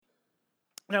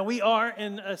Now, we are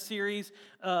in a series,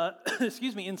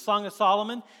 in Song of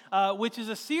Solomon, which is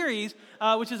a series,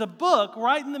 which is a book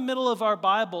right in the middle of our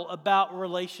Bible about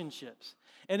relationships.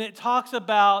 And it talks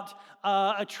about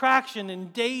attraction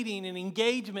and dating and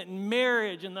engagement and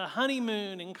marriage and the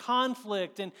honeymoon and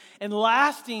conflict and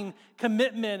lasting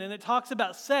commitment. And it talks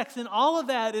about sex. And all of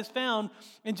that is found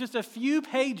in just a few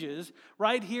pages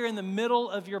right here in the middle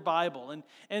of your Bible.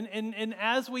 And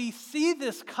as we see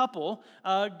this couple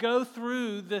go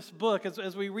through this book,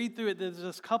 as we read through it, there's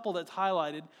this couple that's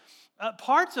highlighted.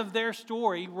 Parts of their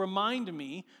story remind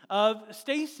me of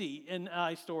Stacy and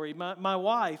I's story, my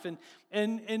wife.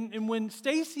 And when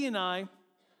Stacy and I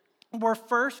were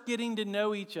first getting to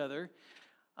know each other,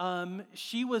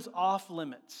 she was off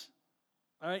limits.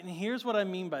 All right, and here's what I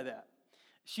mean by that.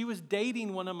 She was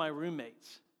dating one of my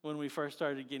roommates when we first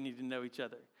started getting to know each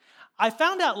other. I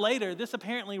found out later this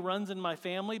apparently runs in my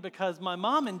family because my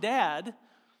mom and dad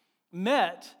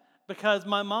met because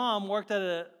my mom worked at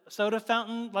a soda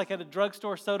fountain, like at a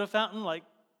drugstore soda fountain, like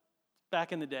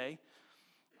back in the day.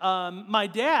 My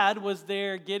dad was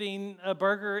there getting a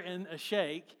burger and a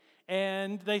shake,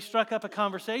 and they struck up a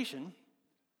conversation,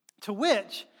 to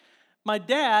which my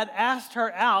dad asked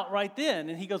her out right then.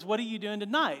 And he goes, "What are you doing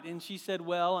tonight?" And she said,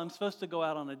 "Well, I'm supposed to go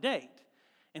out on a date."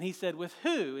 And he said, "With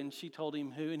who?" And she told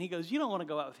him who. And he goes, "You don't want to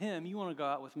go out with him. You want to go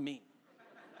out with me."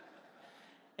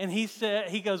 And he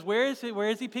goes, Where is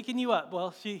he picking you up?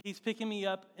 Well, he's picking me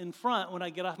up in front when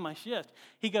I get off my shift.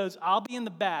 He goes, "I'll be in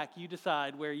the back. You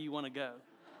decide where you want to go."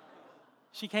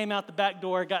 She came out the back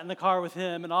door, got in the car with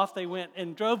him, and off they went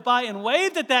and drove by and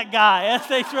waved at that guy as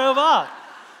they drove off.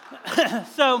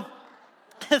 So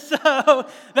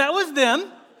that was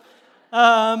them.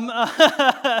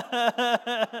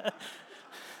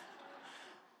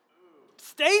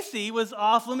 Stacy was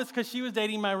off limits because she was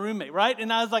dating my roommate, right?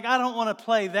 And I was like, I don't want to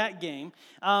play that game.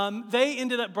 They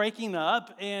ended up breaking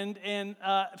up, and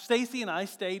Stacy and I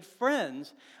stayed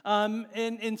friends.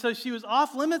 And so she was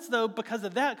off limits, though, because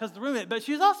of that, because of the roommate. But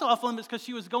she was also off limits because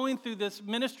she was going through this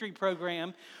ministry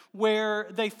program where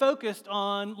they focused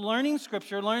on learning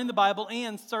Scripture, learning the Bible,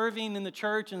 and serving in the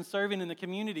church and serving in the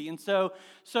community. And so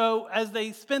as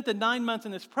they spent the 9 months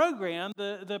in this program,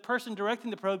 the person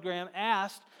directing the program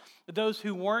asked those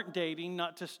who weren't dating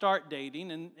not to start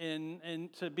dating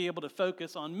and to be able to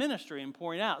focus on ministry and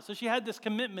pouring out. So she had this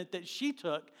commitment that she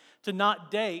took to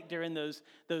not date during those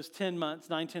 10 months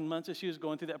as she was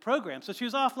going through that program. So she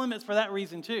was off limits for that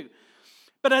reason too.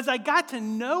 But as I got to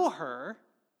know her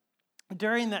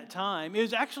during that time, it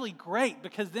was actually great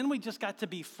because then we just got to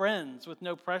be friends with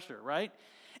no pressure, right?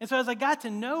 And so as I got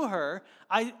to know her,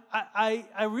 I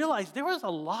realized there was a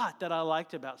lot that I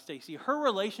liked about Stacy. Her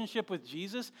relationship with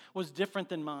Jesus was different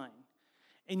than mine,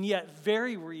 and yet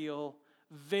very real,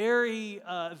 very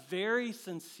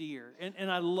sincere.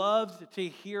 And I loved to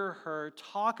hear her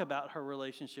talk about her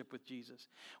relationship with Jesus.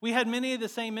 We had many of the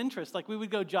same interests, like we would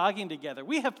go jogging together.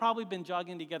 We have probably been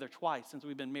jogging together twice since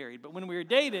we've been married, but when we were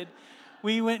dated,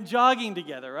 we went jogging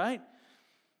together, right?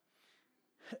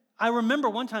 I remember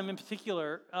one time in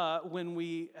particular when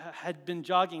we had been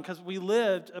jogging, because we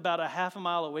lived about a half a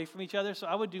mile away from each other, so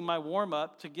I would do my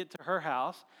warm-up to get to her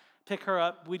house, pick her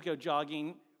up, we'd go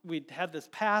jogging, we'd have this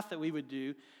path that we would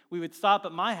do, we would stop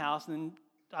at my house, and then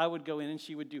I would go in and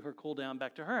she would do her cool down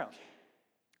back to her house.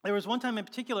 There was one time in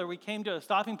particular we came to a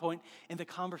stopping point and the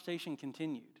conversation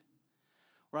continued,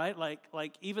 right?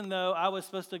 Like even though I was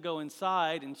supposed to go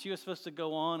inside and she was supposed to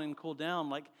go on and cool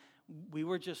down, like we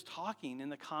were just talking and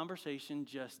the conversation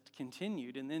just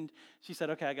continued. And then she said,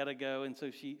 "Okay, I got to go." And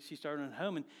so she started on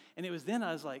home. And it was then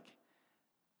I was like,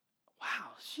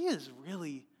 wow, she is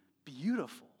really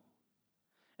beautiful.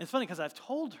 And it's funny because I've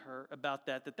told her about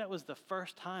that was the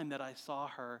first time that I saw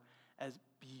her as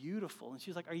beautiful. And she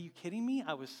was like, "Are you kidding me?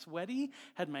 I was sweaty,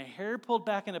 had my hair pulled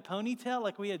back in a ponytail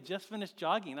like we had just finished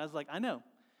jogging." I was like, "I know,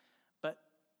 but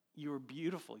you were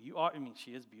beautiful. You are,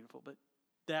 she is beautiful, but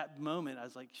that moment, I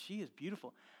was like, she is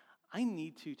beautiful. I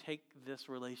need to take this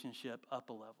relationship up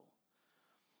a level."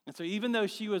 And so even though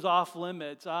she was off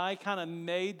limits, I kind of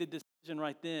made the decision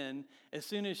right then, as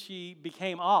soon as she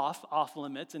became off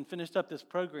limits and finished up this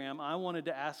program, I wanted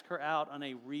to ask her out on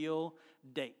a real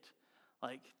date.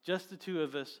 Like just the two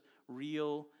of us,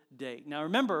 real date. Now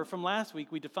remember, from last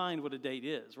week, we defined what a date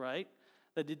is, right?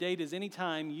 That a date is any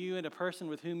time you and a person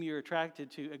with whom you're attracted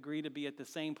to agree to be at the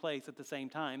same place at the same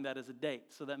time. That is a date.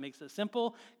 So that makes it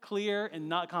simple, clear, and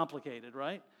not complicated,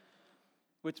 right?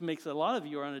 Which makes a lot of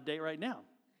you are on a date right now.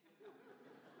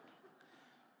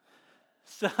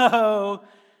 So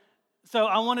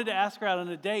I wanted to ask her out on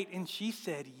a date, and she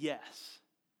said yes,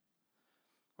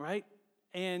 right?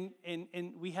 and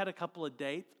we had a couple of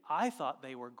dates. I thought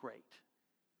they were great.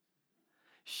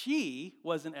 She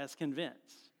wasn't as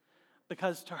convinced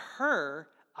because to her,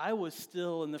 I was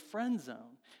still in the friend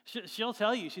zone. She'll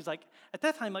tell you, she's like, at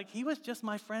that time, like, he was just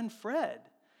my friend Fred,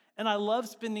 and I love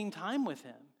spending time with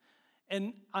him.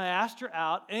 And I asked her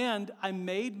out, and I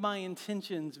made my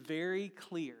intentions very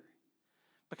clear.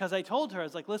 Because I told her, I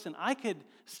was like, listen, I could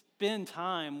spend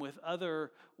time with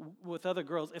other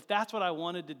girls. If that's what I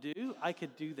wanted to do, I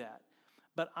could do that.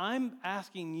 But I'm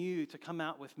asking you to come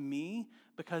out with me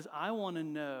because I want to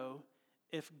know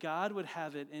if God would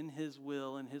have it in his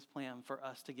will and his plan for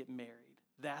us to get married.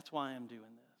 That's why I'm doing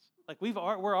this. Like,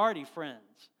 we're already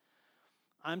friends.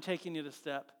 I'm taking it a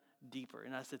step deeper.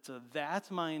 And I said, so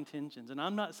that's my intentions. And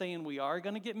I'm not saying we are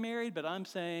going to get married, but I'm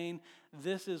saying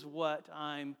this is what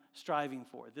I'm striving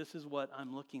for. This is what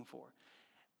I'm looking for.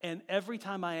 And every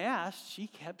time I asked, she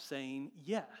kept saying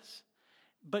yes.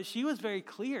 But she was very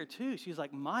clear too. She's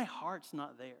like, my heart's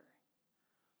not there.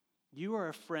 You are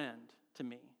a friend to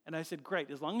me. And I said,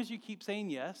 great. As long as you keep saying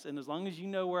yes, and as long as you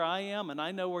know where I am and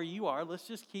I know where you are, let's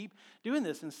just keep doing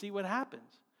this and see what happens.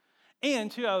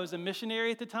 And too, I was a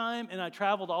missionary at the time, and I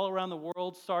traveled all around the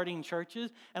world starting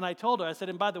churches. And I told her, I said,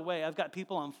 and by the way, I've got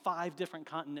people on 5 different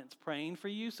continents praying for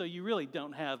you, so you really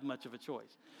don't have much of a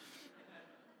choice.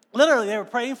 Literally, they were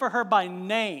praying for her by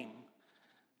name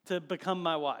to become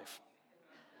my wife,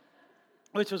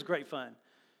 which was great fun.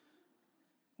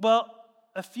 Well,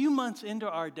 a few months into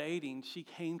our dating, she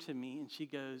came to me and she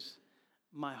goes,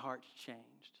 my heart's changed.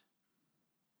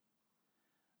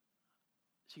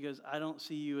 She goes, I don't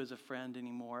see you as a friend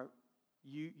anymore.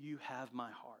 You have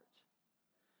my heart.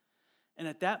 And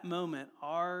at that moment,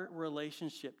 our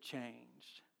relationship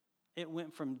changed. It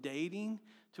went from dating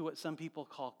to what some people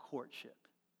call courtship.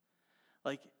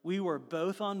 Like, we were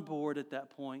both on board at that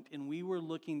point, and we were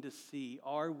looking to see,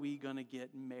 are we going to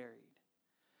get married?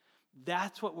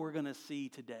 That's what we're going to see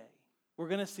today. We're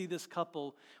going to see this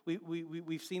couple.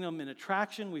 We've seen them in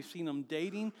attraction. We've seen them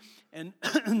dating. And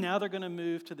now they're going to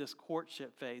move to this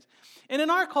courtship phase. And in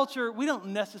our culture, we don't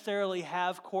necessarily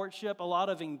have courtship. A lot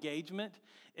of engagement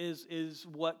is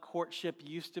what courtship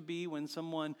used to be when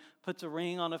someone puts a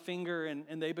ring on a finger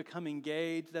and they become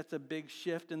engaged. That's a big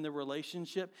shift in the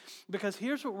relationship. Because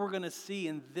here's what we're going to see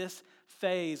in this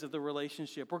phase of the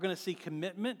relationship. We're going to see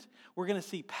commitment. We're going to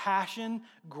see passion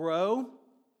grow.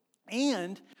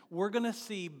 And we're going to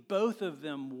see both of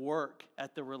them work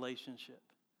at the relationship.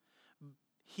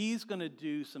 He's going to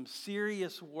do some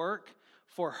serious work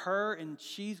for her, and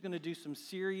she's going to do some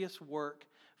serious work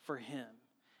for him.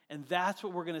 And that's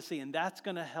what we're going to see, and that's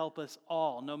going to help us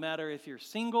all. No matter if you're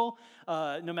single,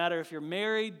 no matter if you're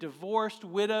married, divorced,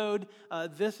 widowed,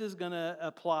 this is going to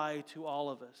apply to all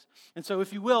of us. And so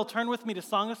if you will, turn with me to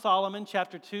Song of Solomon,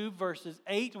 chapter 2, verses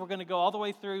 8. We're going to go all the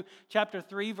way through chapter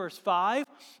 3, verse 5.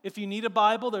 If you need a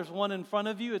Bible, there's one in front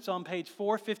of you. It's on page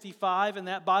 455 in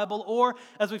that Bible. Or,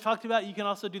 as we've talked about, you can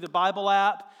also do the Bible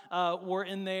app. We're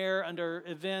in there under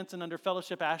events and under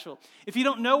Fellowship Asheville. If you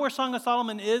don't know where Song of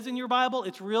Solomon is in your Bible,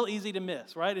 it's real easy to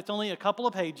miss, right? It's only a couple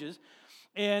of pages.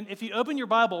 And if you open your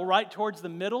Bible right towards the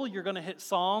middle, you're going to hit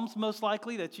Psalms most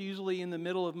likely. That's usually in the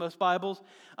middle of most Bibles.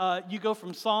 You go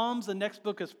from Psalms, the next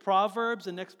book is Proverbs,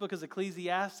 the next book is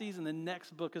Ecclesiastes, and the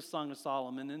next book is Song of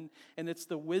Solomon. And it's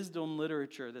the wisdom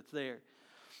literature that's there.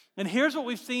 And here's what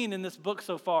we've seen in this book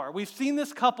so far. We've seen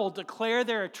this couple declare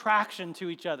their attraction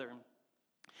to each other.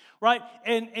 Right?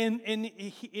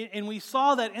 And we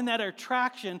saw that in that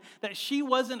attraction that she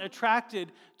wasn't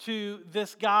attracted to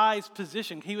this guy's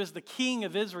position. He was the king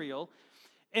of Israel.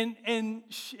 And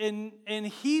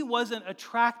he wasn't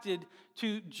attracted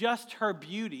to just her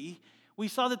beauty. We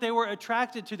saw that they were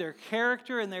attracted to their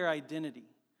character and their identity.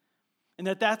 And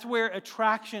that's where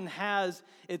attraction has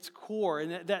its core.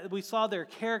 And that we saw their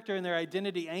character and their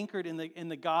identity anchored in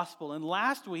the gospel. And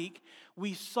last week,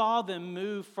 we saw them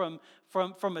move from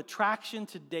attraction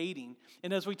to dating.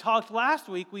 And as we talked last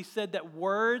week, we said that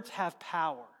words have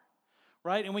power.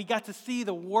 Right? And we got to see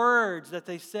the words that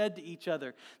they said to each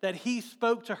other. That he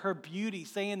spoke to her beauty,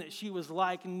 saying that she was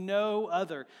like no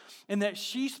other. And that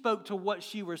she spoke to what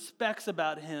she respects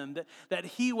about him. That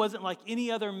he wasn't like any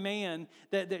other man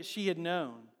that she had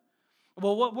known.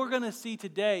 Well, what we're going to see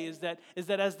today is that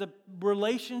as the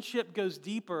relationship goes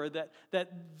deeper,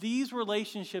 that these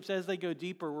relationships, as they go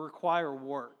deeper, require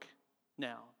work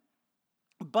now.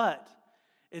 But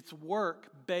it's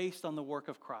work based on the work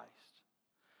of Christ.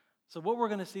 So what we're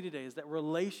going to see today is that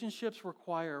relationships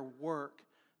require work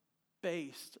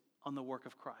based on the work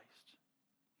of Christ.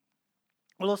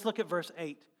 Well, let's look at verse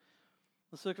 8.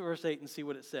 Let's look at verse 8 and see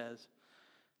what it says.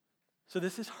 So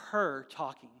this is her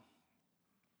talking.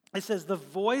 It says, the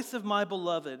voice of my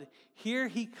beloved, here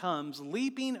he comes,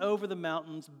 leaping over the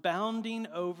mountains, bounding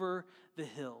over the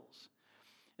hills.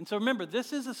 And so remember,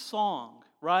 this is a song,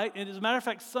 right? And as a matter of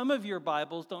fact, some of your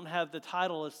Bibles don't have the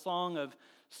title as Song of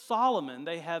Solomon.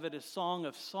 They have it as Song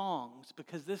of Songs,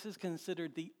 because this is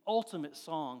considered the ultimate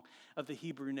song of the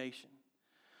Hebrew nation.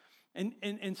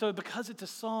 And so because it's a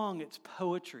song, it's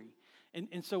poetry.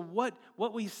 And so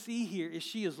what we see here is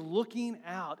she is looking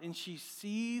out and she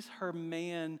sees her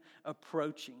man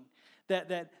approaching.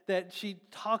 That she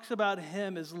talks about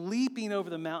him as leaping over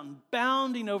the mountain,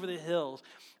 bounding over the hills.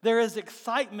 There is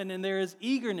excitement and there is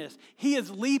eagerness. He is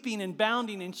leaping and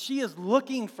bounding and she is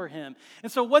looking for him.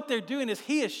 And so what they're doing is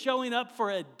he is showing up for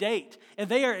a date. And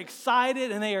they are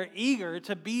excited and they are eager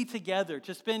to be together,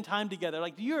 to spend time together.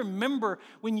 Like, do you remember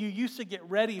when you used to get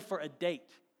ready for a date?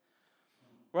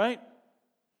 Right?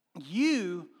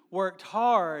 You worked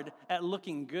hard at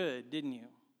looking good, didn't you?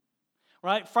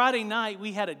 Right? Friday night,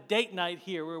 we had a date night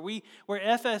here where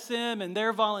FSM and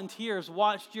their volunteers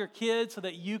watched your kids so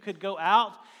that you could go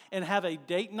out and have a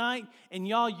date night. And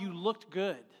y'all, you looked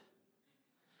good.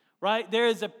 Right?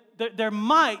 There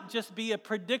might just be a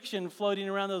prediction floating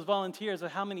around those volunteers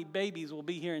of how many babies will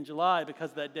be here in July because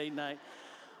of that date night.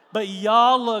 But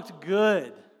y'all looked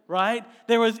good, right?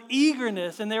 There was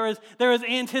eagerness and there was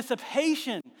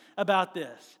anticipation about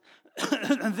this.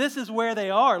 This is where they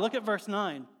are. Look at verse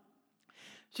 9.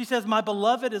 She says, my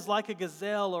beloved is like a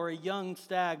gazelle or a young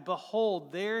stag.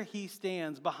 Behold, there he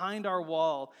stands behind our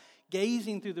wall,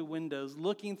 gazing through the windows,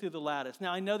 looking through the lattice.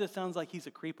 Now, I know this sounds like he's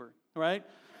a creeper, right?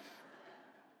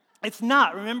 It's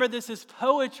not. Remember, this is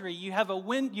poetry. You have a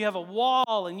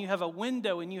wall, and you have a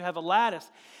window, and you have a lattice.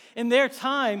 In their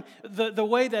time, the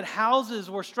way that houses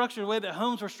were structured, the way that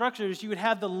homes were structured is you would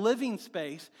have the living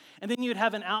space, and then you would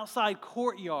have an outside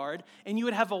courtyard, and you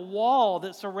would have a wall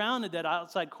that surrounded that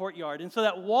outside courtyard. And so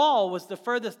that wall was the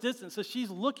furthest distance. So she's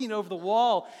looking over the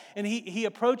wall, and he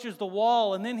approaches the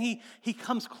wall, and then he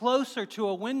comes closer to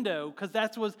a window because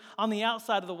that was on the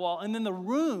outside of the wall. And then the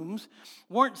rooms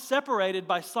weren't separated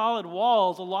by solid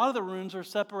walls. A lot of the rooms were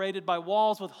separated by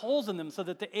walls with holes in them so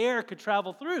that the air could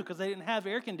travel through because they didn't have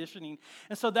air conditioning.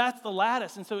 And so that's the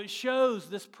lattice. And so it shows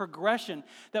this progression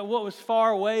that what was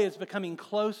far away is becoming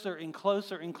closer and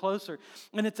closer and closer.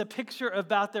 And it's a picture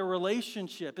about their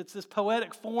relationship. It's this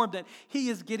poetic form that he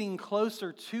is getting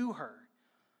closer to her.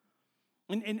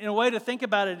 And a way to think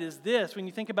about it is this: when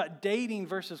you think about dating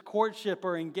versus courtship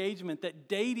or engagement, that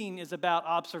dating is about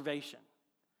observation.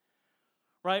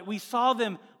 Right? We saw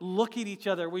them look at each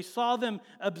other. We saw them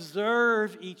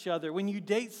observe each other. When you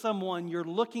date someone, you're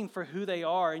looking for who they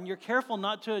are, and you're careful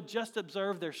not to just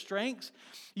observe their strengths.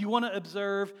 You want to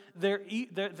observe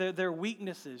their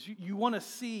weaknesses. You want to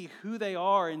see who they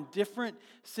are in different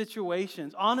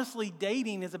situations. Honestly,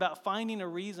 dating is about finding a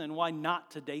reason why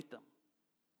not to date them,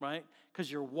 right?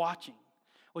 Because you're watching.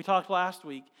 We talked last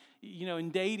week, in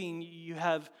dating, you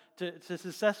have to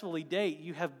successfully date,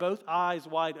 you have both eyes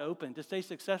wide open. To stay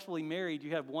successfully married,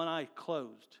 you have one eye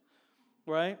closed,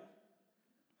 right?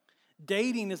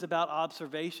 Dating is about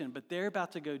observation, but they're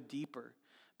about to go deeper.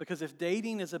 Because if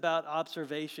dating is about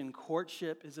observation,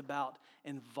 courtship is about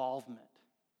involvement.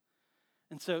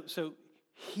 And so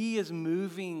he is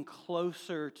moving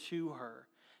closer to her.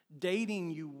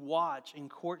 Dating, you watch. In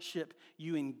courtship,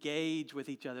 you engage with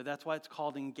each other. That's why it's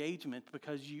called engagement,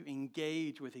 because you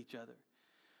engage with each other.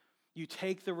 You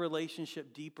take the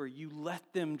relationship deeper. You let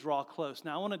them draw close.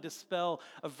 Now, I want to dispel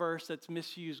a verse that's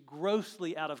misused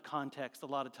grossly out of context a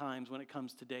lot of times when it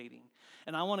comes to dating.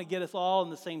 And I want to get us all on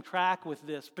the same track with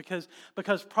this because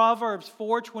Proverbs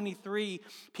 4:23,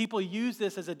 people use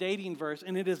this as a dating verse,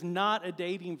 and it is not a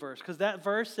dating verse, because that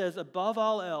verse says, above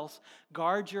all else,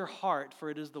 guard your heart, for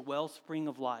it is the wellspring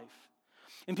of life.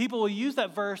 And people will use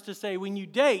that verse to say, when you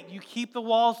date, you keep the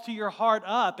walls to your heart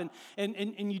up and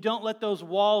you don't let those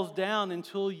walls down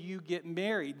until you get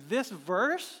married. This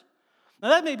verse, now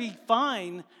that may be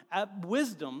fine at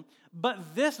wisdom,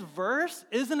 but this verse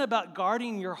isn't about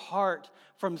guarding your heart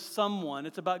from someone.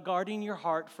 It's about guarding your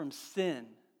heart from sin,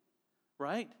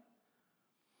 right?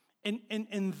 And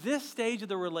in this stage of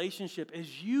the relationship,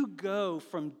 as you go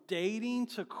from dating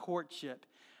to courtship,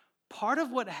 part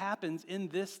of what happens in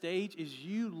this stage is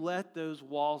you let those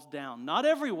walls down. Not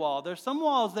every wall. There's some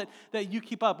walls that you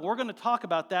keep up. We're going to talk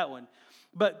about that one.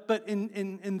 But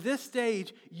in this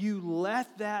stage, you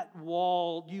let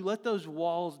those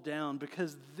walls down,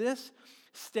 because this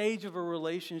stage of a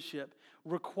relationship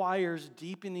requires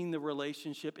deepening the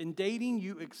relationship. In dating,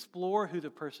 you explore who the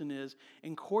person is.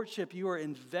 In courtship, you are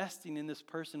investing in this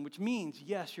person, which means,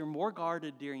 yes, you're more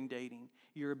guarded during dating.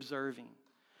 You're observing.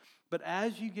 But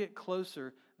as you get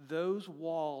closer, those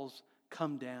walls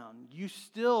come down. You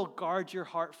still guard your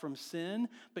heart from sin,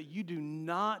 but you do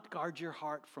not guard your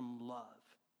heart from love.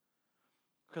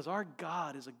 Because our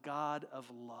God is a God of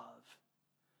love.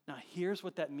 Now, here's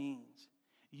what that means.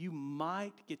 You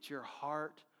might get your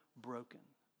heart broken.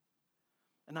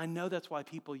 And I know that's why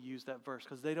people use that verse,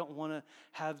 because they don't want to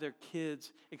have their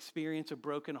kids experience a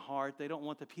broken heart. They don't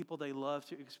want the people they love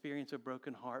to experience a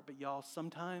broken heart. But y'all,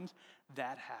 sometimes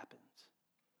that happens.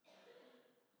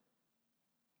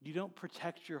 You don't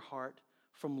protect your heart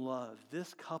from love.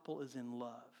 This couple is in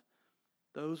love.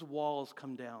 Those walls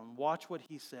come down. Watch what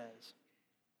he says.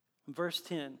 Verse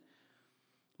 10,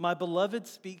 my beloved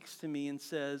speaks to me and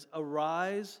says,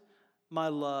 arise, my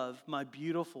love, my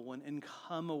beautiful one, and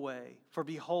come away. For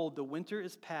behold, the winter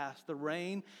is past, the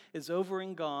rain is over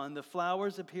and gone, the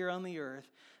flowers appear on the earth,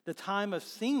 the time of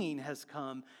singing has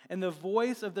come, and the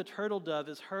voice of the turtle dove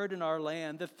is heard in our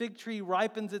land. The fig tree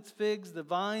ripens its figs, the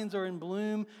vines are in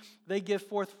bloom, they give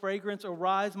forth fragrance.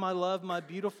 Arise, my love, my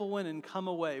beautiful one, and come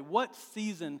away. What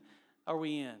season are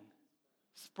we in?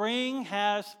 Spring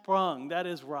has sprung, that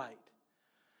is right.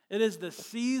 It is the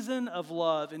season of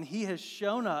love, and he has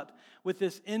shown up with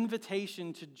this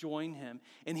invitation to join him.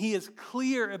 And he is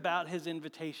clear about his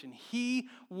invitation. He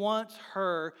wants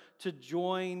her to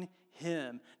join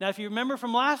him. Now, if you remember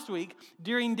from last week,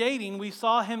 during dating, we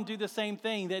saw him do the same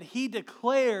thing, that he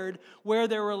declared where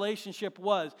their relationship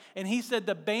was. And he said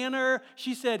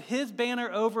she said, his banner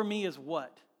over me is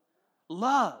what?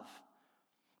 Love.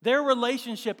 Their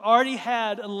relationship already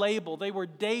had a label. They were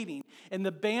dating, and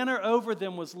the banner over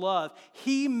them was love.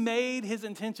 He made his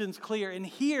intentions clear, and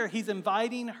here he's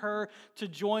inviting her to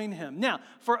join him. Now,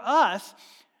 for us,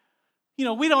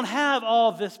 we don't have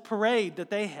all this parade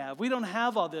that they have. We don't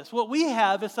have all this. What we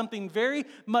have is something very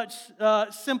much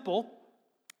simple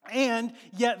and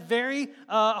yet very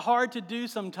hard to do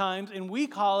sometimes, and we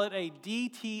call it a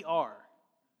DTR.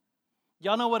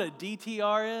 Y'all know what a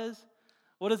DTR is?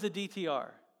 What is a DTR?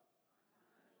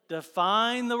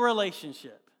 Define the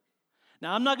relationship.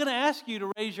 Now, I'm not going to ask you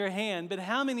to raise your hand, but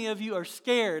how many of you are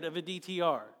scared of a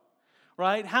DTR?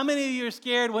 Right? How many of you are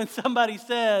scared when somebody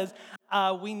says,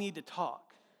 we need to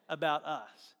talk about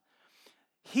us?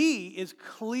 He is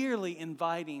clearly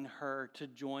inviting her to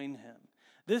join him.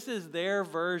 This is their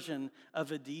version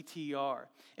of a DTR.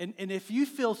 And if you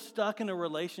feel stuck in a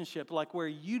relationship, like where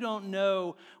you don't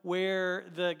know where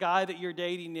the guy that you're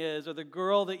dating is or the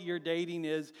girl that you're dating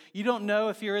is, you don't know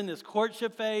if you're in this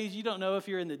courtship phase, you don't know if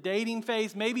you're in the dating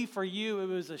phase. Maybe for you it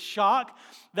was a shock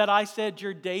that I said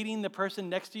you're dating the person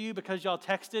next to you because y'all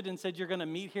texted and said you're going to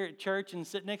meet here at church and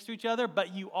sit next to each other,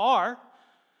 but you are.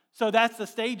 So that's the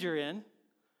stage you're in,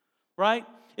 right?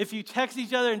 If you text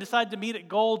each other and decide to meet at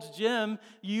Gold's Gym,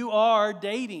 you are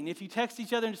dating. If you text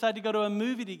each other and decide to go to a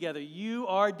movie together, you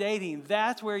are dating.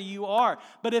 That's where you are.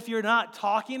 But if you're not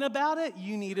talking about it,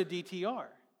 you need a DTR.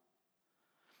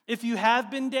 If you have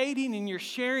been dating and you're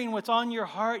sharing what's on your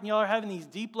heart and y'all are having these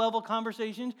deep level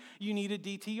conversations, you need a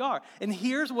DTR. And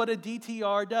here's what a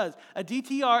DTR does. A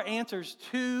DTR answers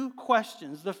two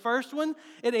questions. The first one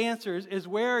it answers is,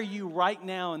 where are you right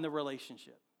now in the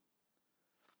relationship?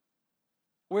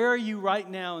 Where are you right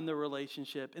now in the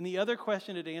relationship? And the other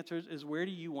question it answers is, where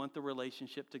do you want the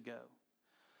relationship to go?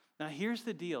 Now, here's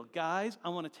the deal. Guys, I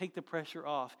want to take the pressure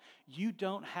off. You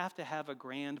don't have to have a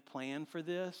grand plan for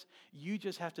this. You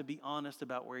just have to be honest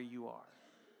about where you are.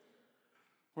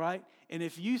 Right? And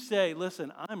if you say,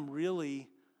 listen, I'm really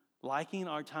liking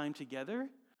our time together.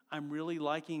 I'm really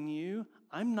liking you.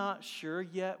 I'm not sure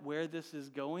yet where this is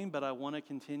going, but I want to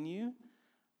continue.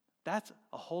 That's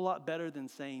a whole lot better than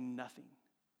saying nothing.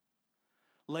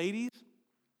 Ladies,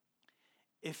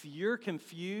 if you're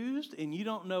confused and you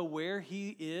don't know where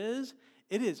he is,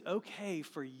 it is okay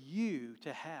for you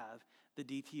to have the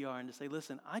DTR and to say,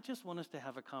 listen, I just want us to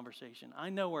have a conversation.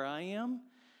 I know where I am,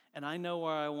 and I know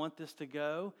where I want this to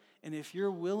go. And if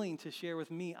you're willing to share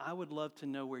with me, I would love to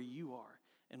know where you are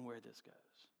and where this goes.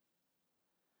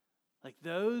 Like,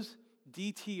 those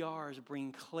DTRs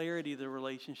bring clarity to the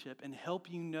relationship and help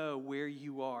you know where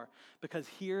you are. Because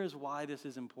here is why this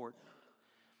is important.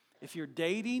 If you're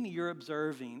dating, you're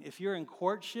observing. If you're in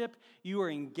courtship, you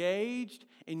are engaged,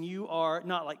 and you are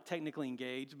not like technically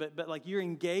engaged, but like you're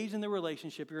engaged in the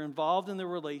relationship. You're involved in the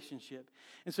relationship.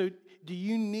 And so do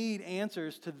you need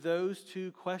answers to those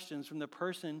two questions from the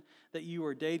person that you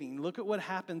are dating? Look at what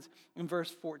happens in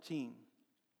verse 14.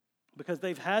 because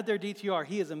they've had their DTR.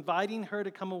 He is inviting her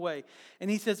to come away. And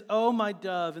he says, "Oh, my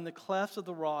dove, in the clefts of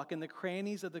the rock, in the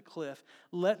crannies of the cliff,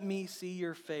 let me see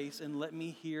your face and let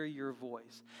me hear your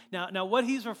voice." Now what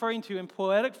he's referring to in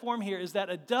poetic form here is that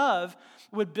a dove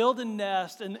would build a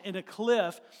nest in a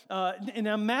cliff. And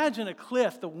imagine a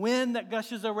cliff, the wind that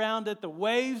gushes around it, the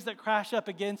waves that crash up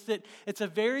against it. It's a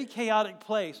very chaotic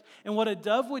place. And what a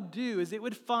dove would do is it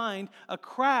would find a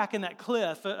crack in that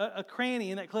cliff, a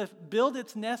cranny in that cliff, build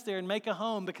its nest there and make a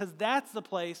home, because that's the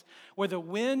place where the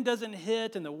wind doesn't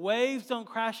hit and the waves don't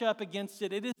crash up against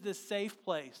it. It is the safe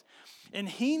place. And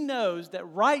he knows that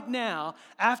right now,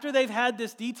 after they've had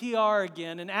this DTR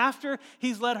again, and after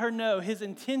he's let her know his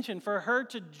intention for her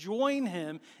to join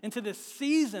him into this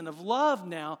season of love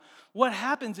now, what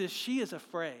happens is she is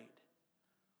afraid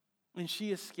and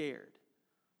she is scared.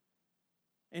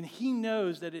 And he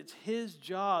knows that it's his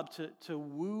job to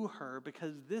woo her,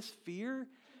 because this fear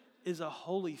is a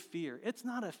holy fear. It's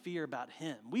not a fear about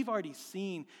him. We've already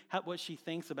seen what she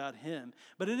thinks about him.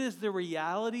 But it is the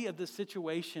reality of the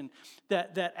situation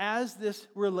that as this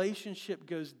relationship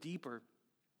goes deeper,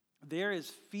 there is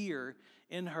fear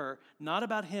in her, not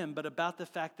about him, but about the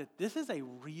fact that this is a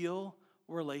real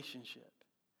relationship.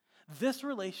 This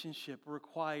relationship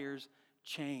requires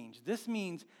change. This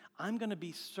means I'm going to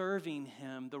be serving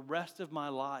him the rest of my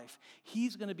life.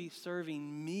 He's going to be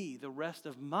serving me the rest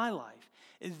of my life.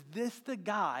 Is this the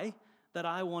guy that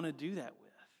I want to do that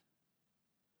with?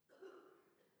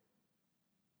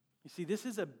 You see, this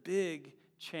is a big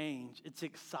change. It's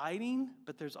exciting,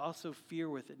 but there's also fear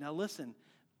with it. Now listen,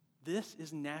 this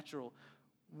is natural.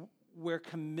 Where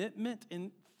commitment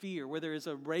and fear, where there is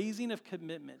a raising of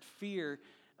commitment, fear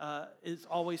is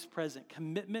always present.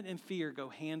 Commitment and fear go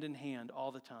hand in hand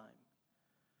all the time.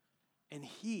 And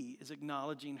he is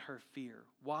acknowledging her fear.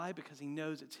 Why? Because he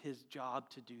knows it's his job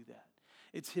to do that.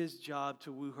 It's his job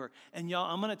to woo her. And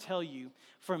y'all, I'm going to tell you,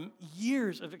 from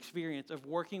years of experience of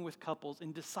working with couples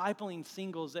and discipling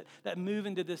singles that move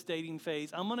into this dating phase,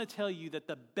 I'm going to tell you that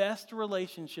the best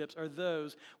relationships are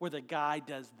those where the guy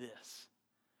does this,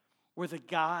 where the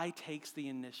guy takes the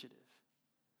initiative.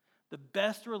 The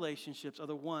best relationships are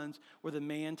the ones where the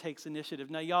man takes initiative.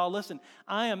 Now, y'all, listen,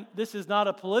 this is not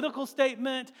a political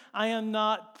statement. I am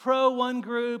not pro one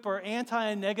group or anti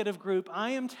a negative group. I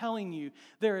am telling you,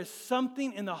 there is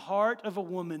something in the heart of a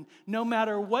woman, no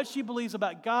matter what she believes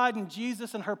about God and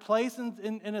Jesus and her place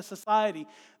in a society,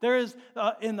 there is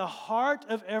in the heart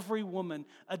of every woman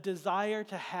a desire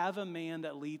to have a man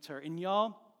that leads her. And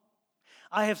y'all,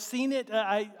 I have seen it.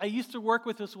 I used to work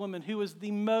with this woman who was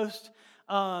the most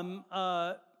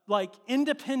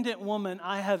independent woman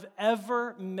I have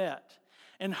ever met.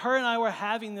 And her and I were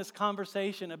having this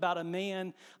conversation about a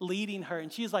man leading her. And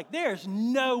she's like, "There's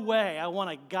no way I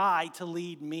want a guy to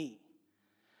lead me."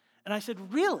 And I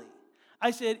said, "Really?"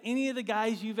 I said, "Any of the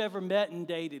guys you've ever met and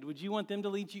dated, would you want them to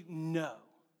lead you?" "No."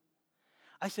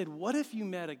 I said, "What if you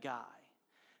met a guy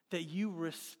that you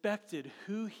respected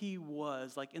who he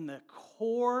was, like in the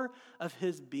core of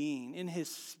his being, in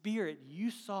his spirit, you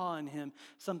saw in him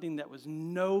something that was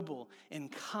noble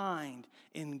and kind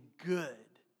and good.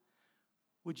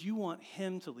 Would you want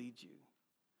him to lead you?"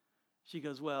 She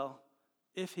goes, "Well,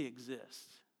 if he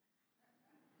exists,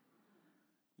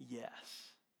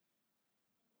 yes.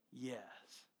 Yes."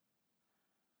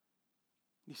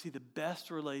 You see, the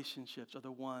best relationships are the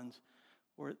ones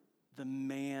where the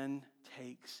man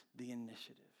takes the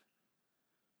initiative.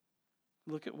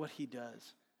 Look at what he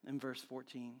does in verse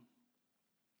 14.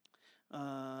 Where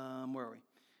are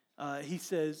we? He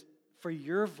says, "For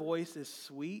your voice is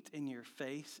sweet and your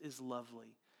face is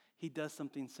lovely." He does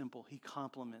something simple. He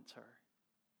compliments her.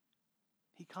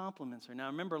 He compliments her. Now,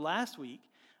 remember last week,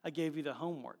 I gave you the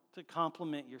homework to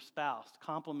compliment your spouse,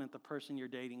 compliment the person you're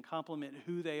dating, compliment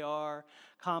who they are,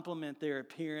 compliment their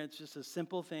appearance, just a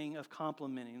simple thing of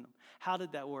complimenting them. How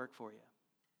did that work for you?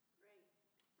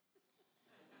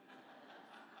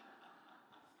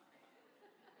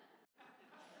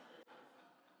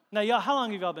 Now, y'all, how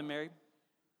long have y'all been married?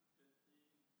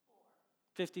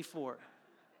 54.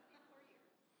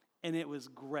 And it was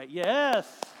great.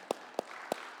 Yes.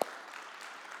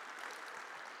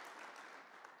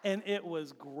 And it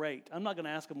was great. I'm not going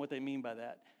to ask them what they mean by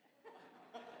that.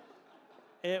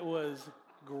 It was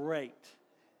great.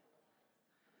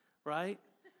 Right?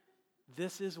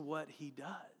 This is what he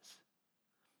does.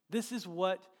 This is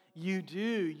what you do.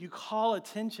 You call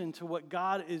attention to what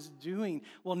God is doing.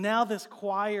 Well, now this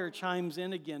choir chimes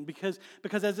in again because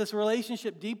as this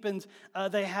relationship deepens,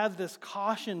 they have this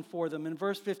caution for them. In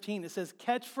verse 15, it says,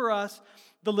 "Catch for us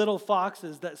the little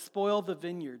foxes that spoil the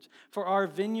vineyards, for our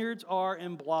vineyards are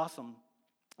in blossom."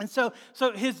 And so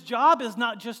his job is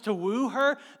not just to woo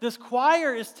her. This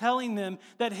choir is telling them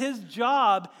that his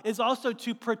job is also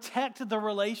to protect the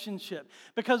relationship.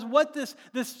 Because what this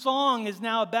song is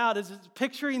now about is it's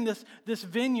picturing this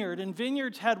vineyard. And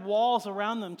vineyards had walls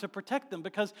around them to protect them.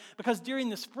 Because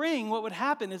during the spring, what would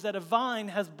happen is that a vine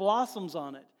has blossoms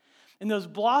on it. And those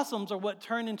blossoms are what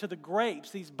turn into the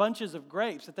grapes, these bunches of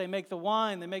grapes that they make the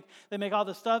wine, they make all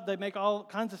the stuff, they make all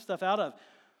kinds of stuff out of.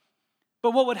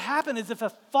 But what would happen is if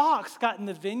a fox got in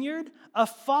the vineyard, a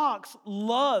fox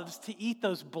loves to eat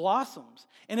those blossoms.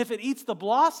 And if it eats the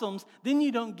blossoms, then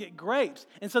you don't get grapes.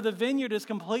 And so the vineyard is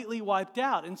completely wiped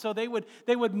out. And so they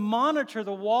would monitor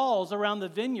the walls around the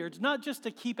vineyards, not just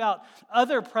to keep out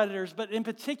other predators, but in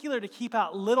particular to keep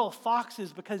out little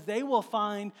foxes, because they will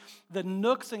find the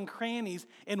nooks and crannies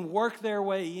and work their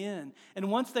way in. And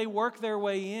once they work their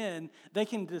way in, they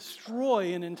can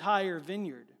destroy an entire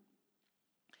vineyard.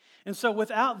 And so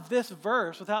without this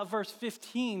verse, without verse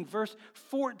 15, verse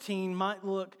 14 might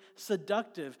look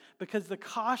seductive, because the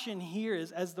caution here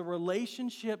is as the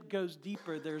relationship goes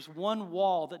deeper, there's one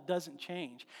wall that doesn't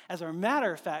change. As a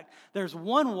matter of fact, there's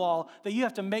one wall that you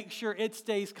have to make sure it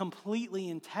stays completely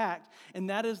intact,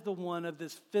 and that is the one of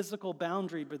this physical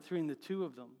boundary between the two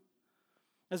of them.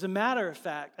 As a matter of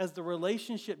fact, as the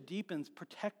relationship deepens,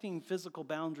 protecting physical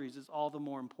boundaries is all the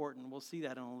more important. We'll see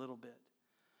that in a little bit.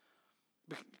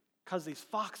 Because these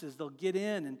foxes, they'll get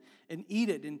in and eat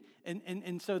it.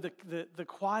 And so the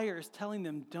choir is telling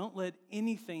them, don't let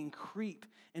anything creep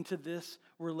into this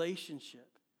relationship.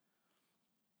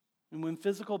 And when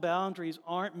physical boundaries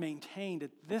aren't maintained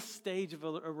at this stage of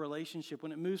a relationship,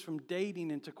 when it moves from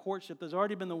dating into courtship, there's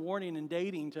already been the warning in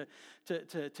dating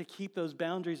to keep those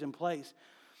boundaries in place.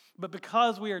 But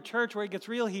because we are a church where it gets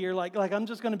real here, like I'm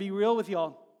just going to be real with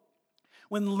y'all.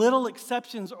 When little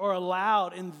exceptions are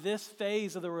allowed in this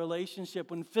phase of the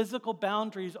relationship, when physical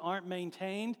boundaries aren't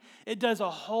maintained, it does a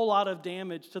whole lot of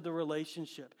damage to the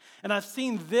relationship. And I've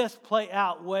seen this play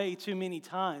out way too many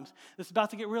times. It's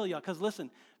about to get real, y'all, because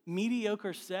listen,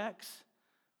 mediocre sex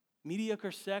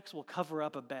will cover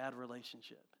up a bad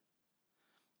relationship.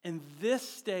 And this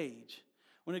stage,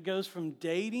 when it goes from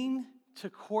dating to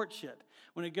courtship,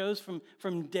 when it goes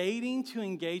from dating to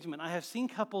engagement, I have seen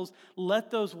couples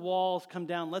let those walls come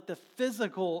down, let the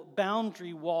physical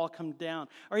boundary wall come down,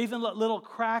 or even let little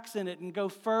cracks in it and go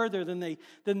further than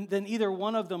either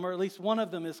one of them, or at least one of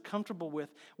them, is comfortable with.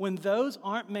 When those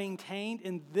aren't maintained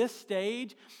in this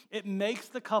stage, it makes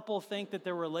the couple think that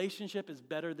their relationship is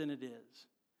better than it is.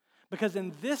 Because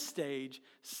in this stage,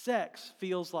 sex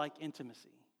feels like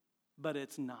intimacy, but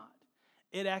it's not.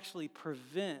 It actually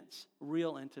prevents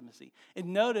real intimacy.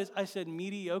 And notice I said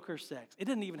mediocre sex. It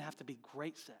didn't even have to be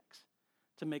great sex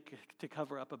to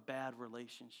cover up a bad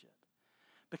relationship.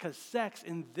 Because sex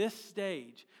in this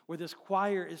stage, where this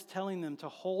choir is telling them to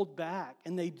hold back,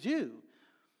 and they do,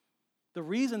 the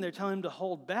reason they're telling them to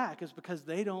hold back is because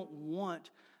they don't want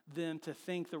them to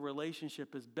think the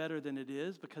relationship is better than it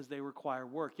is, because they require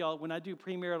work. Y'all, when I do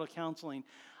premarital counseling,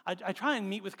 I try and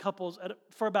meet with couples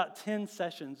for about 10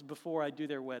 sessions before I do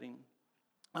their wedding,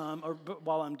 or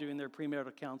while I'm doing their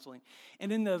premarital counseling.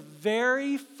 And in the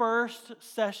very first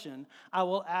session, I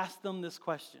will ask them this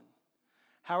question: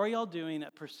 how are y'all doing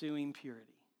at pursuing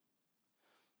purity?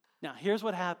 Now, here's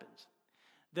what happens.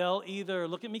 They'll either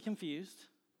look at me confused,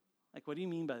 like, what do you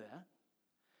mean by that?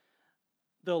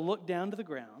 They'll look down to the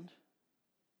ground,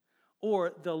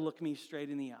 or they'll look me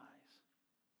straight in the eyes.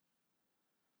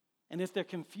 And if they're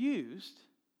confused,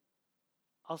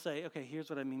 I'll say, okay, here's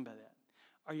what I mean by that.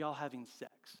 Are y'all having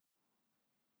sex?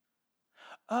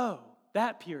 Oh,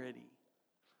 that purity.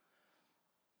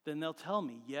 Then they'll tell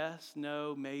me yes,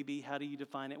 no, maybe, how do you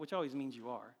define it? Which always means you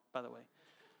are, by the way.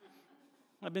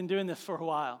 I've been doing this for a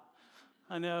while.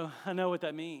 I know what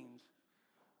that means.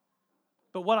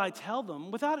 But what I tell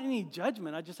them, without any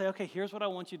judgment, I just say, okay, here's what I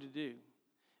want you to do.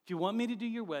 If you want me to do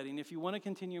your wedding, if you want to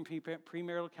continue in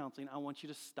premarital counseling, I want you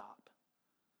to stop.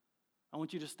 I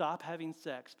want you to stop having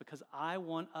sex, because I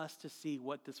want us to see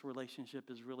what this relationship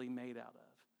is really made out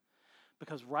of.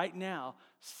 Because right now,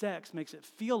 sex makes it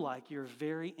feel like you're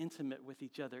very intimate with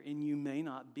each other, and you may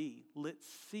not be. Let's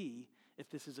see if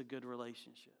this is a good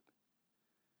relationship.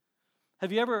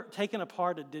 Have you ever taken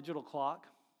apart a digital clock?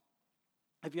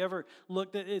 Have you ever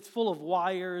looked at it? It's full of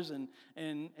wires and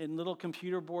little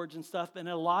computer boards and stuff, and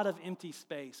a lot of empty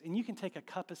space. And you can take a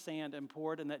cup of sand and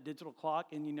pour it in that digital clock,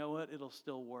 and you know what? It'll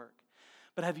still work.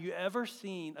 But have you ever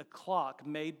seen a clock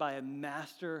made by a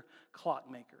master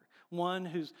clockmaker? One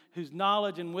whose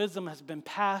knowledge and wisdom has been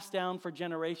passed down for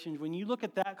generations. When you look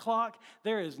at that clock,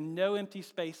 there is no empty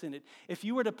space in it. If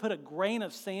you were to put a grain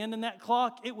of sand in that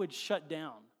clock, it would shut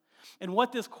down. And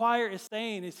what this choir is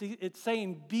saying is it's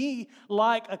saying, be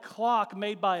like a clock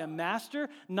made by a master,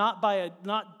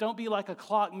 don't be like a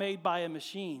clock made by a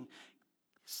machine.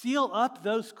 Seal up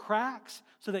those cracks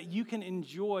so that you can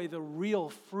enjoy the real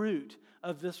fruit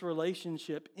of this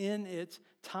relationship in its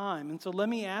time. And so let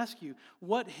me ask you,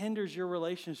 what hinders your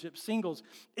relationship? Singles,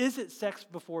 is it sex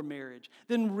before marriage?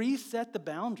 Then reset the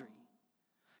boundary.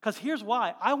 Because here's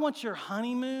why. I want your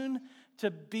honeymoon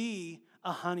to be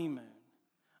a honeymoon.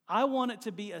 I want it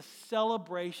to be a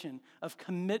celebration of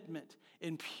commitment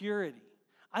and purity.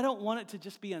 I don't want it to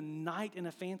just be a night in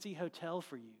a fancy hotel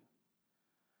for you.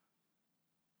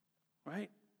 Right?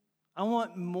 I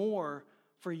want more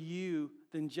for you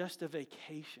than just a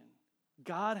vacation.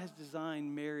 God has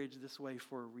designed marriage this way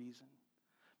for a reason.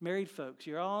 Married folks,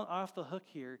 you're all off the hook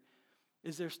here.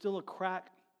 Is there still a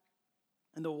crack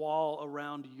in the wall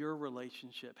around your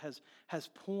relationship? Has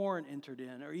porn entered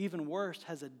in? Or even worse,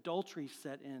 has adultery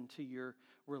set into your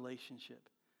relationship?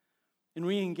 In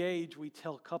Reengage, we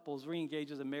tell couples,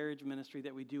 Reengage is a marriage ministry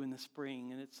that we do in the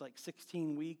spring, and it's like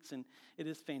 16 weeks, and it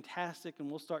is fantastic, and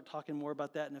we'll start talking more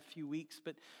about that in a few weeks.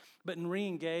 But in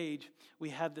Reengage, we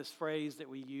have this phrase that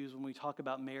we use when we talk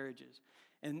about marriages,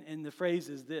 and the phrase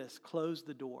is this: close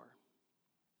the door.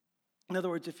 In other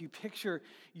words, if you picture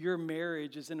your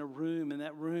marriage as in a room, and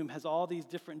that room has all these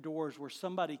different doors where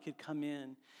somebody could come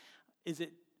in,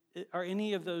 are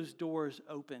any of those doors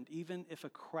opened? Even if a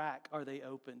crack, are they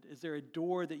opened? Is there a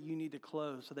door that you need to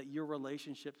close so that your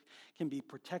relationship can be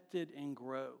protected and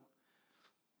grow?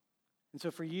 And so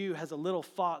for you, has a little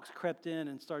fox crept in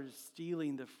and started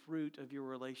stealing the fruit of your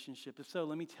relationship? If so,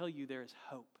 let me tell you, there is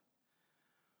hope.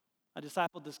 I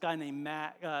discipled this guy named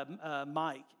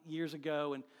Mike years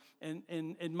ago,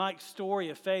 and Mike's story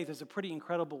of faith is a pretty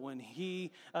incredible one.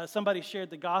 Somebody shared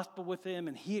the gospel with him,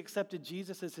 and he accepted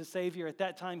Jesus as his Savior. At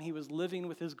that time, he was living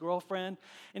with his girlfriend,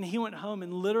 and he went home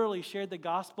and literally shared the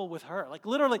gospel with her. Like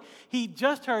literally, he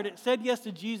just heard it, said yes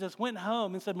to Jesus, went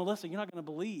home and said, Melissa, you're not going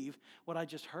to believe what I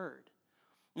just heard.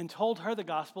 And told her the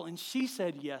gospel, and she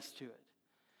said yes to it.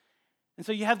 And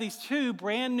so you have these two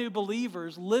brand new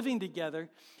believers living together,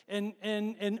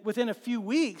 and within a few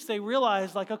weeks, they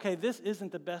realize, like, okay, this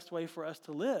isn't the best way for us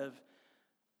to live.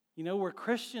 You know, we're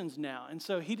Christians now. And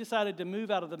so he decided to move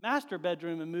out of the master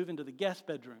bedroom and move into the guest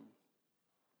bedroom.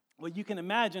 Well, you can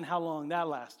imagine how long that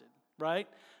lasted, right?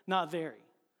 Not very.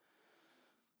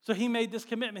 So he made this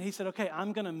commitment. He said, okay,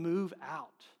 I'm going to move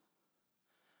out,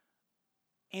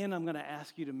 and I'm going to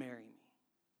ask you to marry me.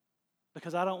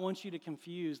 Because I don't want you to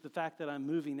confuse the fact that I'm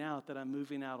moving out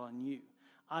on you.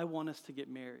 I want us to get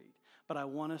married, but I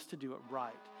want us to do it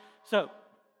right. So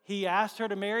he asked her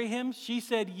to marry him. She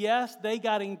said yes. They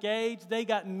got engaged. They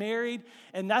got married.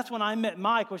 And that's when I met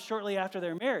Mike, was shortly after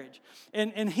their marriage.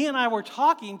 And he and I were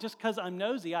talking, just because I'm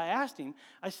nosy. I asked him,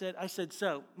 I said,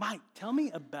 so Mike, tell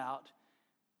me about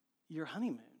your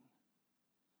honeymoon.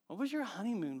 What was your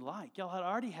honeymoon like? Y'all had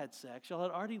already had sex. Y'all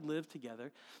had already lived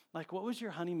together. Like, what was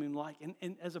your honeymoon like?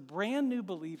 And as a brand new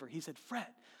believer, he said, Fred,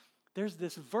 there's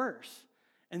this verse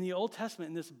in the Old Testament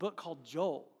in this book called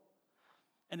Joel.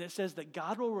 And it says that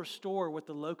God will restore what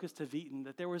the locusts have eaten,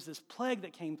 that there was this plague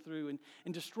that came through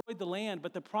and destroyed the land,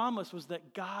 but the promise was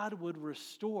that God would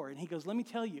restore. And he goes, let me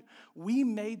tell you, we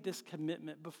made this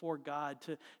commitment before God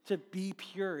to be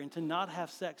pure and to not have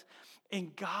sex,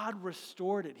 and God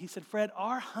restored it. He said, Fred,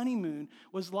 our honeymoon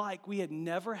was like we had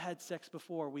never had sex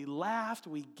before. We laughed,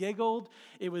 we giggled,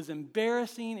 it was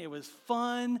embarrassing, it was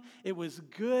fun, it was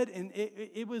good, and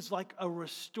it was like a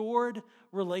restored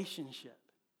relationship.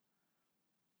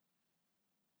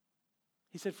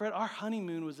 He said, Fred, our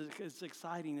honeymoon was as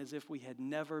exciting as if we had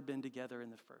never been together in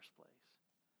the first place.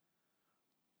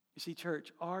 You see,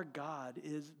 church, our God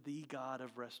is the God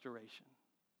of restoration.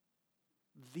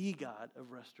 The God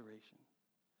of restoration.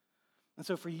 And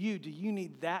so for you, do you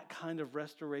need that kind of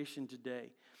restoration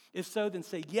today? If so, then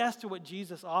say yes to what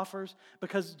Jesus offers,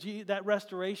 because that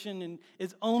restoration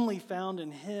is only found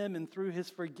in him and through his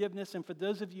forgiveness. And for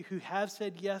those of you who have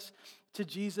said yes to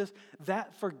Jesus,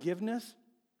 that forgiveness,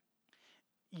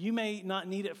 you may not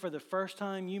need it for the first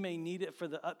time. You may need it for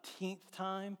the upteenth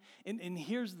time. And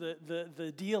here's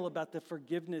the deal about the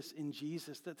forgiveness in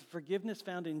Jesus, that the forgiveness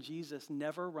found in Jesus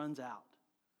never runs out.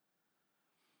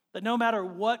 That no matter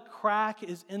what crack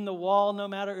is in the wall, no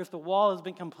matter if the wall has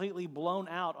been completely blown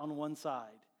out on one side,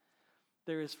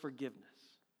 there is forgiveness.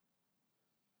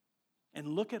 And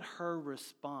look at her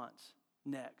response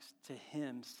next to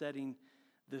him setting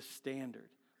the standard.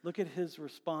 Look at his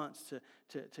response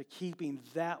to keeping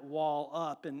that wall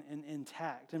up and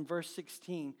intact. In verse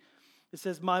 16, it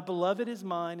says, my beloved is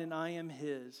mine and I am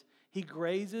his. He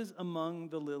grazes among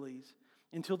the lilies.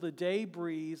 Until the day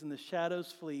breeze and the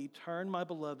shadows flee, turn, my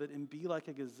beloved, and be like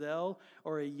a gazelle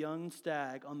or a young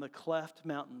stag on the cleft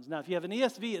mountains. Now, if you have an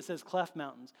ESV, it says cleft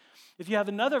mountains. If you have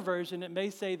another version, it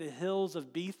may say the hills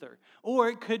of Bether, or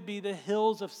it could be the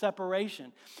hills of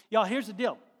separation. Y'all, here's the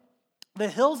deal. The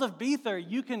hills of Bether,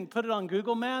 you can put it on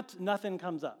Google Maps, nothing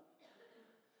comes up.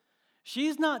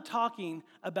 She's not talking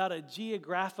about a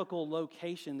geographical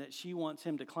location that she wants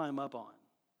him to climb up on,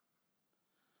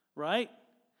 right?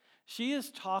 She is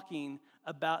talking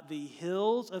about the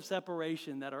hills of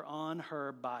separation that are on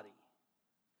her body.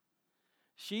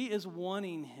 She is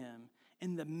wanting him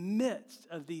in the midst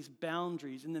of these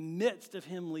boundaries, in the midst of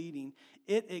him leading.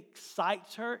 It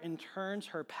excites her and turns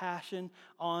her passion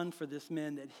on for this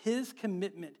man, that his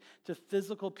commitment to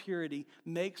physical purity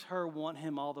makes her want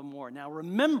him all the more. Now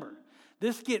remember,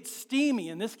 this gets steamy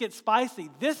and this gets spicy.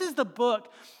 This is the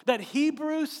book that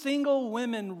Hebrew single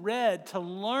women read to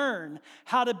learn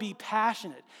how to be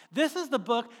passionate. This is the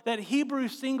book that Hebrew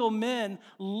single men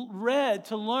read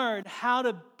to learn how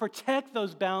to protect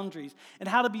those boundaries and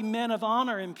how to be men of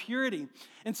honor and purity.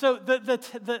 And so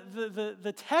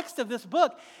the text of this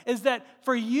book is that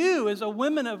for you as a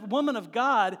woman of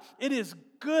God, it is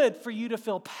good for you to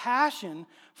feel passion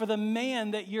for the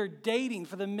man that you're dating,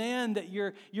 for the man that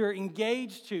you're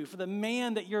engaged to, for the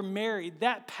man that you're married.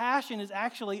 That passion is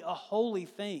actually a holy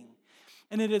thing.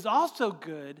 And it is also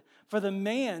good for the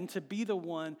man to be the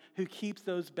one who keeps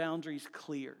those boundaries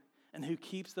clear and who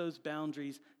keeps those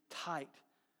boundaries tight.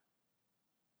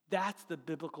 That's the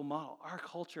biblical model. Our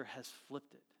culture has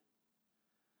flipped it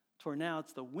to where now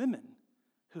it's the women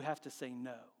who have to say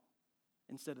no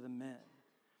instead of the men.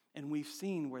 And we've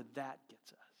seen where that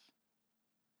gets us.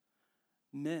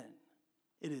 Men,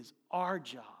 it is our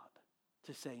job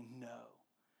to say no.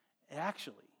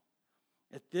 Actually,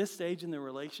 at this stage in the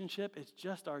relationship, it's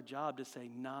just our job to say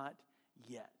not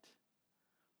yet.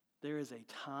 There is a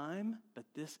time, but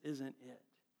this isn't it.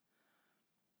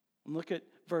 And look at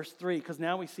verse 3, because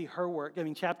now we see her work.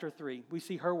 Chapter 3, we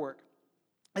see her work.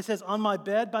 It says, on my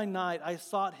bed by night, I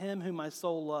sought him whom my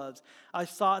soul loves. I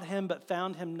sought him, but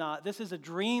found him not. This is a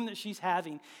dream that she's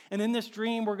having. And in this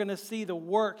dream, we're going to see the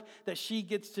work that she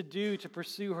gets to do to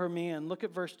pursue her man. Look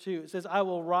at verse 2. It says, I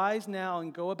will rise now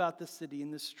and go about the city,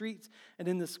 in the streets and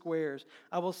in the squares.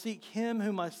 I will seek him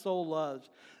whom my soul loves.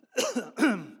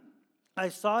 I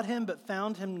sought him, but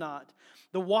found him not.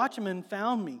 The watchmen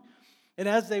found me. And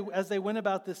as they went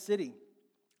about the city,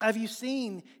 have you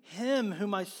seen him whom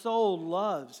my soul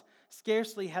loves?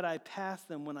 Scarcely had I passed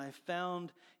them when I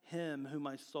found him whom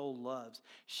my soul loves.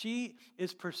 She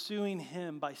is pursuing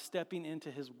him by stepping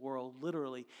into his world,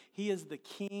 literally. He is the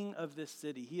king of this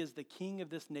city. He is the king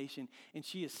of this nation. And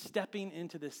she is stepping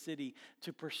into this city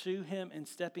to pursue him and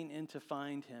stepping in to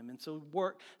find him. And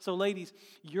so ladies,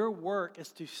 your work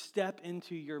is to step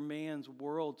into your man's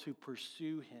world to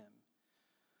pursue him.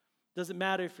 Doesn't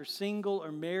matter if you're single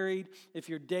or married, if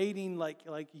you're dating, like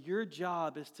your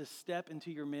job is to step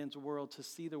into your man's world, to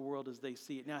see the world as they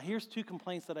see it. Now, here's 2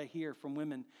 complaints that I hear from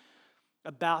women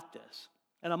about this,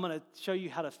 and I'm going to show you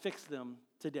how to fix them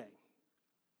today.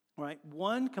 All right?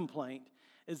 One complaint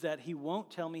is that he won't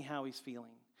tell me how he's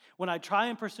feeling. When I try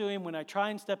and pursue him, when I try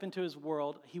and step into his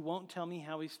world, he won't tell me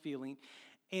how he's feeling.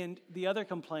 And the other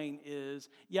complaint is,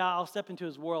 yeah, I'll step into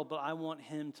his world, but I want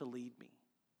him to lead me.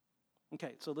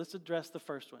 Okay, so let's address the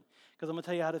first one, because I'm going to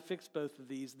tell you how to fix both of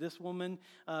these. This woman,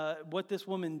 what this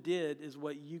woman did is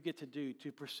what you get to do.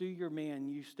 To pursue your man,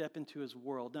 you step into his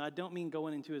world. Now, I don't mean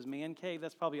going into his man cave.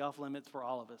 That's probably off limits for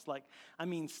all of us. I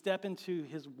mean step into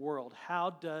his world. How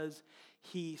does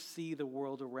he see the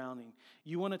world around him?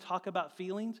 You want to talk about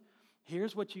feelings?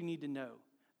 Here's what you need to know.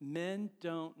 Men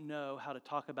don't know how to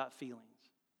talk about feelings.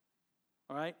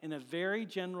 All right? In a very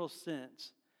general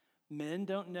sense, men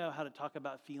don't know how to talk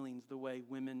about feelings the way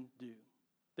women do.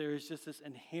 There is just this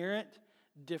inherent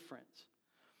difference.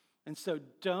 And so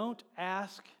don't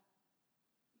ask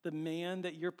the man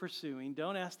that you're pursuing,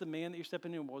 don't ask the man that you're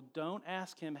stepping into, well, don't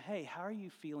ask him, hey, how are you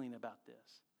feeling about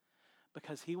this?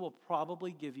 Because he will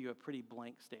probably give you a pretty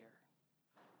blank stare.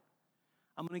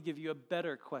 I'm going to give you a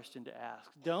better question to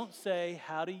ask. Don't say,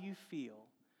 how do you feel?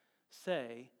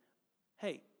 Say,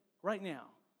 hey, right now,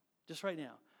 just right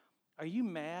now, are you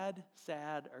mad,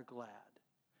 sad, or glad?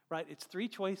 Right? It's 3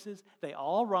 choices. They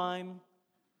all rhyme.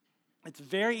 It's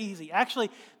very easy. Actually,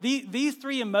 these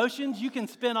 3 emotions, you can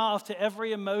spin off to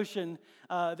every emotion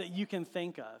that you can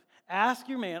think of. Ask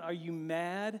your man, are you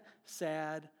mad,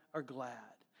 sad, or glad?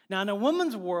 Now, in a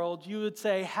woman's world, you would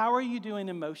say, how are you doing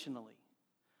emotionally?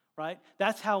 Right?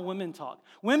 That's how women talk.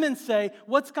 Women say,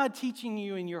 what's God teaching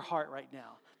you in your heart right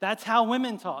now? That's how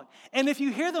women talk. And if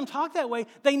you hear them talk that way,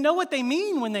 they know what they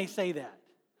mean when they say that.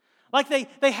 Like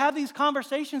they have these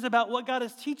conversations about what God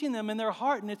is teaching them in their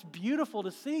heart, and it's beautiful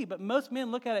to see. But most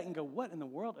men look at it and go, what in the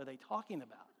world are they talking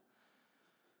about?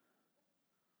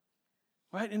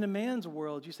 Right? In a man's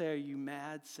world, you say, are you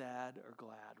mad, sad, or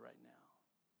glad right now?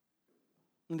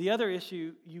 And the other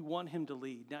issue, you want him to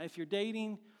lead. Now, if you're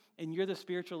dating and you're the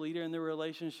spiritual leader in the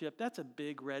relationship, that's a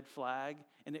big red flag,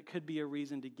 and it could be a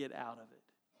reason to get out of it.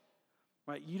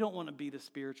 Right? You don't want to be the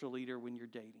spiritual leader when you're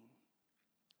dating.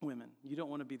 Women, you don't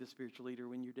want to be the spiritual leader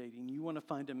when you're dating. You want to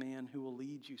find a man who will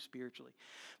lead you spiritually.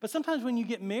 But sometimes when you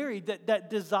get married,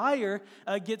 that desire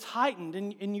gets heightened,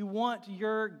 and you want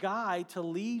your guy to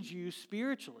lead you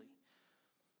spiritually.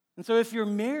 And so if you're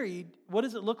married, what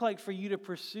does it look like for you to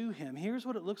pursue him? Here's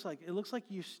what it looks like. It looks like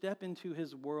you step into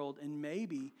his world, and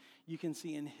maybe you can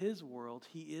see in his world,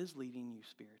 he is leading you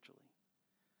spiritually.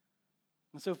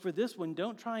 And so for this one,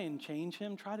 don't try and change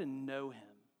him. Try to know him.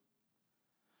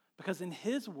 Because in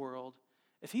his world,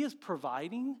 if he is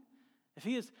providing, if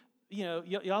he is, y'all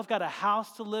have got a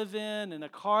house to live in and a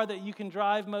car that you can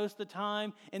drive most of the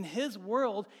time, in his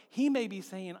world, he may be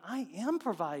saying, I am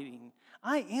providing.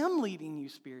 I am leading you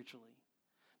spiritually.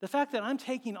 The fact that I'm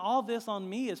taking all this on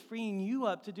me is freeing you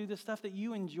up to do the stuff that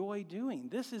you enjoy doing.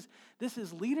 This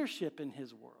is leadership in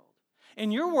his world. In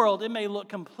your world, it may look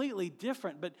completely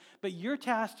different, but your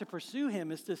task to pursue him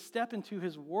is to step into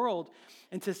his world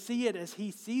and to see it as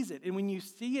he sees it. And when you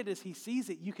see it as he sees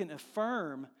it, you can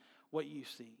affirm what you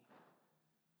see.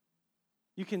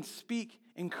 You can speak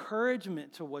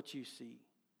encouragement to what you see.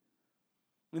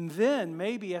 And then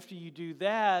maybe after you do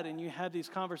that and you have these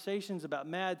conversations about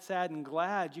mad, sad, and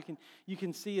glad, you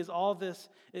can see as all this,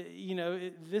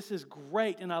 this is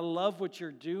great and I love what you're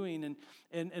doing.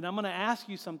 And I'm going to ask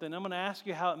you something. I'm going to ask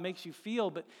you how it makes you feel.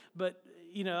 But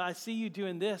I see you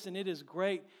doing this and it is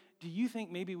great. Do you think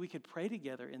maybe we could pray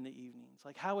together in the evenings?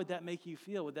 Like, how would that make you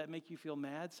feel? Would that make you feel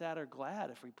mad, sad, or glad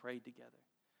if we prayed together?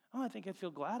 Oh, I think I'd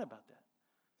feel glad about that.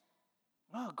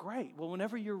 Oh, great. Well,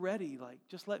 whenever you're ready,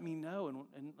 just let me know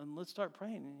and let's start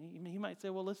praying. And he might say,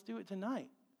 well, let's do it tonight.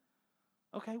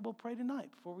 Okay, we'll pray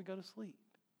tonight before we go to sleep.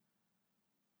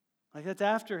 That's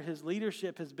after his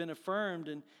leadership has been affirmed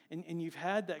and you've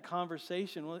had that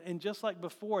conversation. Well, and just like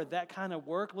before, that kind of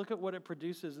work, look at what it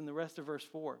produces in the rest of verse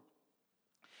 4.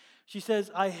 She says,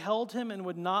 I held him and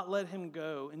would not let him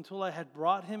go until I had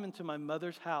brought him into my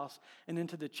mother's house and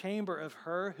into the chamber of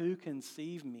her who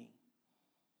conceived me.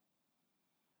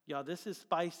 Y'all, this is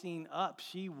spicing up.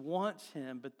 She wants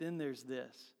him, but then there's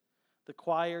this. The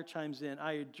choir chimes in,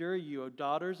 I adjure you, O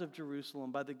daughters of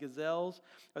Jerusalem, by the gazelles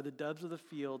or the doves of the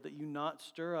field, that you not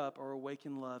stir up or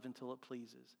awaken love until it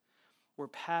pleases. Where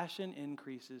passion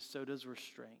increases, so does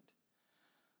restraint.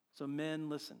 So men,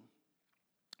 listen.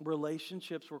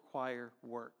 Relationships require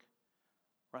work,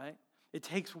 right? It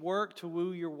takes work to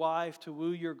woo your wife, to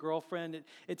woo your girlfriend.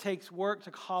 It takes work to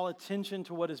call attention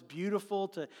to what is beautiful,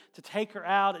 to take her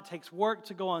out. It takes work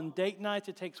to go on date nights.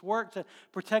 It takes work to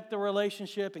protect the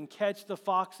relationship and catch the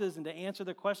foxes and to answer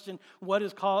the question, what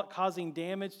is causing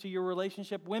damage to your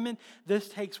relationship? Women, this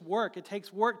takes work. It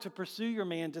takes work to pursue your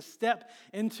man, to step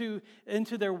into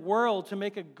their world, to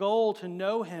make a goal, to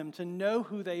know him, to know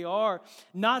who they are.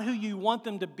 Not who you want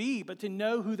them to be, but to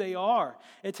know who they are.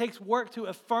 It takes work to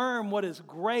affirm what is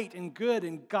great and good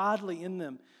and godly in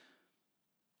them.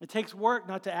 It takes work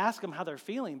not to ask them how they're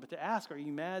feeling, but to ask, are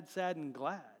you mad, sad, and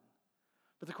glad?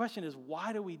 But the question is,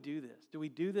 why do we do this? Do we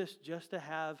do this just to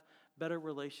have better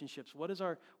relationships? What is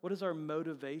our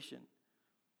motivation?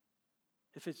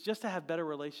 If it's just to have better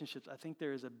relationships, I think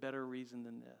there is a better reason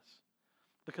than this.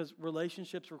 Because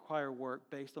relationships require work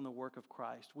based on the work of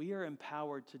Christ. We are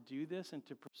empowered to do this and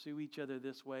to pursue each other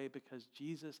this way because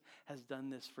Jesus has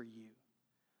done this for you.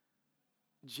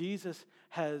 Jesus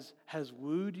has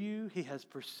wooed you. He has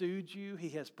pursued you. He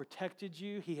has protected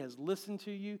you. He has listened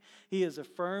to you. He has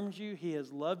affirmed you. He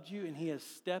has loved you, and he has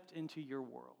stepped into your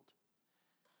world.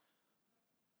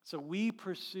 So we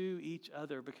pursue each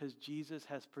other because Jesus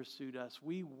has pursued us.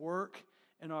 We work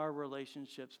in our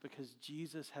relationships because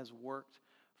Jesus has worked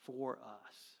for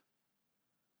us.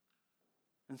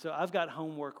 And so I've got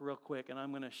homework real quick, and I'm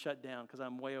going to shut down because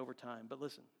I'm way over time. But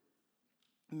listen.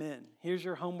 Men, here's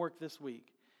your homework this week.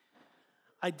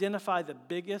 Identify the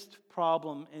biggest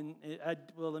problem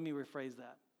let me rephrase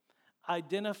that.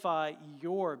 Identify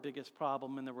your biggest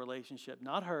problem in the relationship,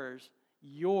 not hers,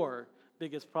 your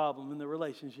biggest problem in the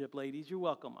relationship, ladies. You're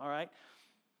welcome, all right?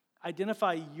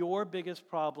 Identify your biggest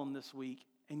problem this week,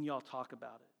 and y'all talk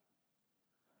about it.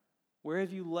 Where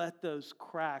have you let those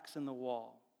cracks in the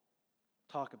wall?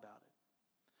 Talk about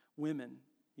it. Women,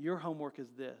 your homework is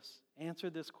this. Answer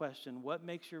this question. What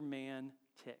makes your man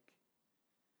tick?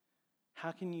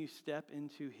 How can you step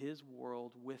into his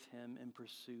world with him and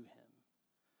pursue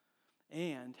him?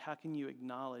 And how can you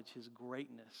acknowledge his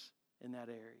greatness in that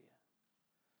area?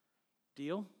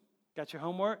 Deal? Got your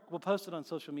homework? We'll post it on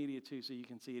social media too so you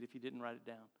can see it if you didn't write it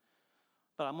down.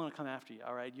 But I'm going to come after you,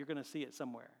 all right? You're going to see it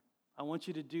somewhere. I want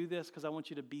you to do this because I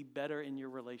want you to be better in your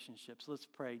relationships. Let's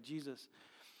pray. Jesus,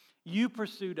 you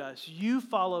pursued us. You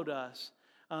followed us.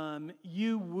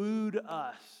 You wooed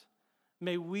us.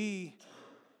 May we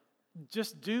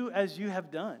just do as you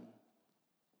have done.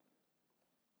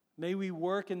 May we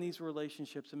work in these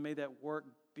relationships, and may that work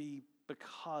be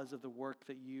because of the work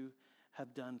that you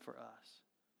have done for us.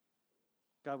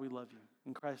 God, we love you.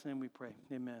 In Christ's name we pray.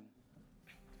 Amen.